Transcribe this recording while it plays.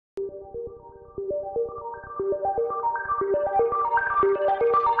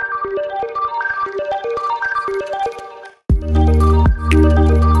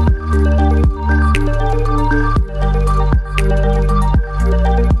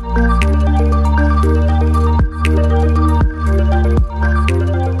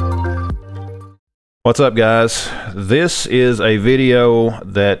What's up, guys? This is a video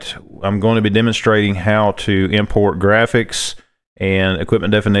that I'm going to be demonstrating how to import graphics and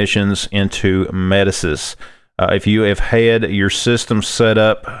equipment definitions into Metasys. If you have had your system set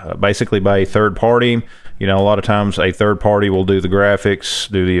up basically by a third party, you know, a lot of times a third party will do the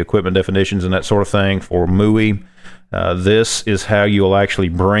graphics, do the equipment definitions and that sort of thing for MUI. This is how you'll actually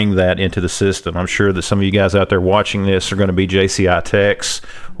bring that into the system. I'm sure that some of you guys out there watching this are going to be JCI techs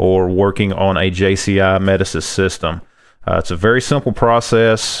or working on a JCI Metasys system. It's a very simple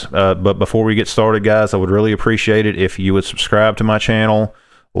process, but before we get started, guys, I would really appreciate it if you would subscribe to my channel,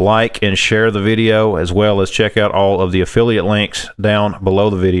 like and share the video, as well as check out all of the affiliate links down below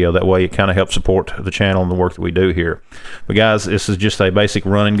the video. That way it kind of helps support the channel and the work that we do here. But guys, this is just a basic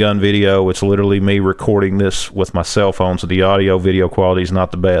run and gun video. It's literally me recording this with my cell phone, so the audio video quality is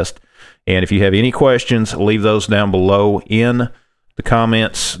not the best. And if you have any questions, leave those down below in the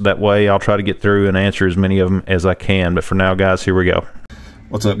comments. That way I'll try to get through and answer as many of them as I can. But for now, guys, here we go.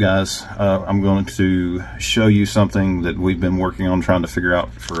 What's up, guys? I'm going to show you something that we've been working on trying to figure out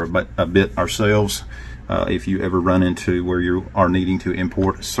for a bit ourselves. If you ever run into where you are needing to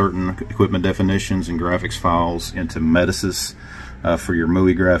import certain equipment definitions and graphics files into Metasys for your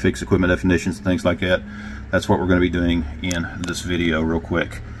MUI graphics, equipment definitions, and things like that, that's what we're going to be doing in this video real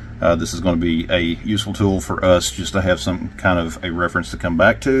quick. This is going to be a useful tool for us just to have some kind of a reference to come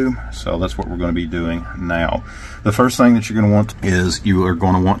back to. So that's what we're going to be doing now. The first thing that you're going to want is you are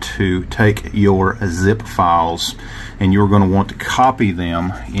going to want to take your zip files and you're going to want to copy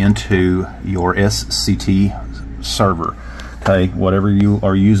them into your SCT server. Okay, whatever you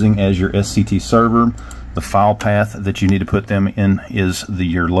are using as your SCT server, the file path that you need to put them in is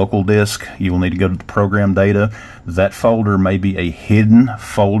your local disk. You will need to go to the program data. That folder may be a hidden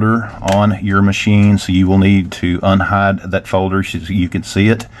folder on your machine, so you will need to unhide that folder so you can see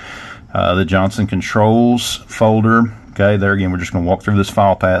it. The Johnson Controls folder, okay, there again, we're just going to walk through this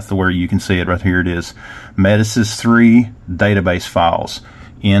file path to where you can see it. Right here it is. Metasys 3 database files.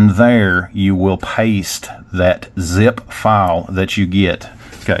 In there, you will paste that zip file that you get.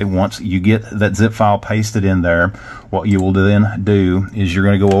 Okay, once you get that zip file pasted in there, what you will then do is you're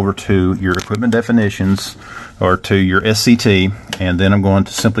going to go over to your equipment definitions or to your SCT, and then I'm going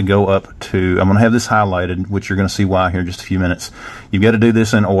to simply go up to, I'm going to have this highlighted, which you're going to see why here in just a few minutes. You've got to do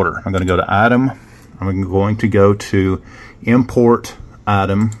this in order. I'm going to go to Item, I'm going to go to Import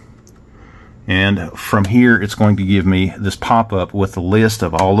Item, and from here it's going to give me this pop-up with a list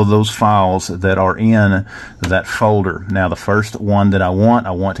of all of those files that are in that folder. Now the first one that I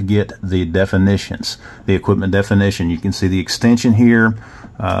want to get the definitions, the equipment definition. You can see the extension here.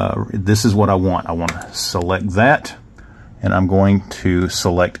 This is what I want. I want to select that, and I'm going to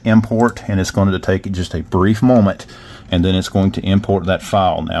select import, and it's going to take just a brief moment, and then it's going to import that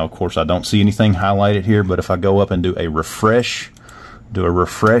file. Now of course I don't see anything highlighted here, but if I go up and do a refresh,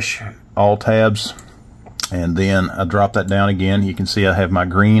 all tabs, and then I drop that down again, you can see I have my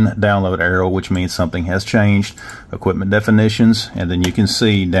green download arrow, which means something has changed. Equipment definitions, and then you can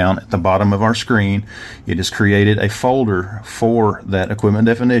see down at the bottom of our screen it has created a folder for that equipment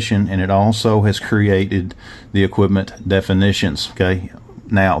definition, and it also has created the equipment definitions. Okay,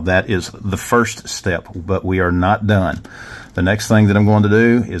 now that is the first step, but we are not done. The next thing that I'm going to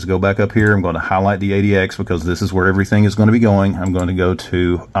do is go back up here. I'm going to highlight the ADX because this is where everything is going to be going. I'm going to go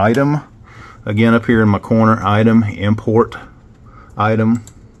to Item, again up here in my corner, Item, Import Item.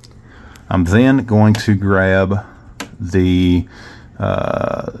 I'm then going to grab the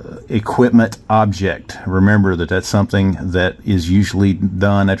equipment object. Remember that that's something that is usually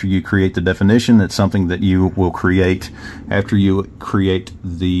done after you create the definition. It's something that you will create after you create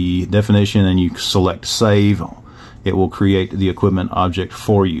the definition and you select Save. It will create the equipment object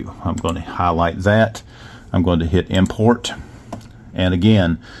for you. I'm going to highlight that. I'm going to hit Import, and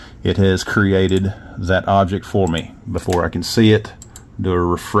again it has created that object for me. Before I can see it, do a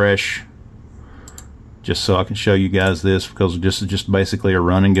refresh just so I can show you guys this, because this is just basically a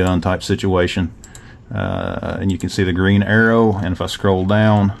run and gun type situation. And you can see the green arrow, and if I scroll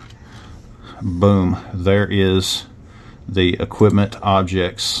down, boom, there is the equipment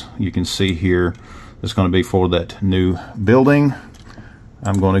objects. You can see here it's going to be for that new building.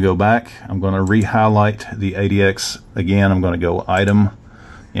 I'm going to go back, I'm going to re-highlight the ADX again. I'm going to go Item,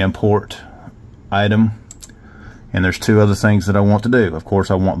 Import Item, and there's two other things that I want to do. Of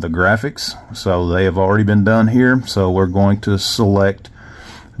course I want the graphics, so they have already been done here, so we're going to select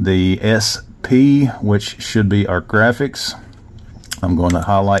the SP, which should be our graphics. I'm going to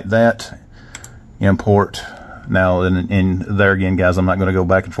highlight that, import. Now, and there again, guys, I'm not going to go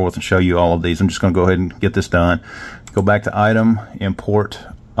back and forth and show you all of these. I'm just going to go ahead and get this done. Go back to Item, Import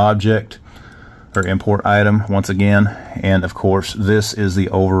Object. or import item once again. And of course, this is the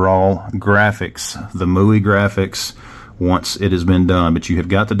overall graphics, the MUI graphics once it has been done. But you have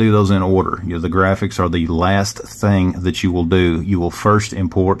got to do those in order. The graphics are the last thing that you will do. You will first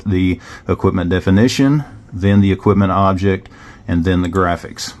import the equipment definition, then the equipment object, and then the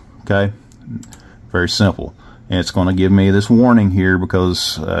graphics. Okay, very simple. And it's going to give me this warning here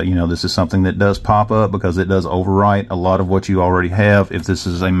because, you know, this is something that does pop up because it does overwrite a lot of what you already have if this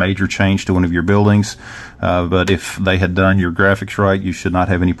is a major change to one of your buildings. But if they had done your graphics right, you should not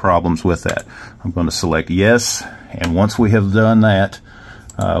have any problems with that. I'm going to select yes. And once we have done that,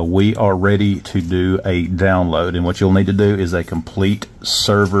 we are ready to do a download. And what you'll need to do is a complete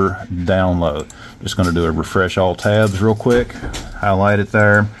server download. Just going to do a refresh all tabs real quick, highlight it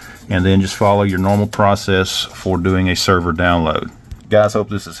there, and then just follow your normal process for doing a server download. Guys, hope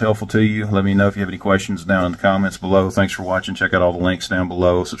this is helpful to you. Let me know if you have any questions down in the comments below. Thanks for watching. Check out all the links down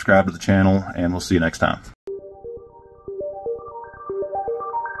below. Subscribe to the channel, and we'll see you next time.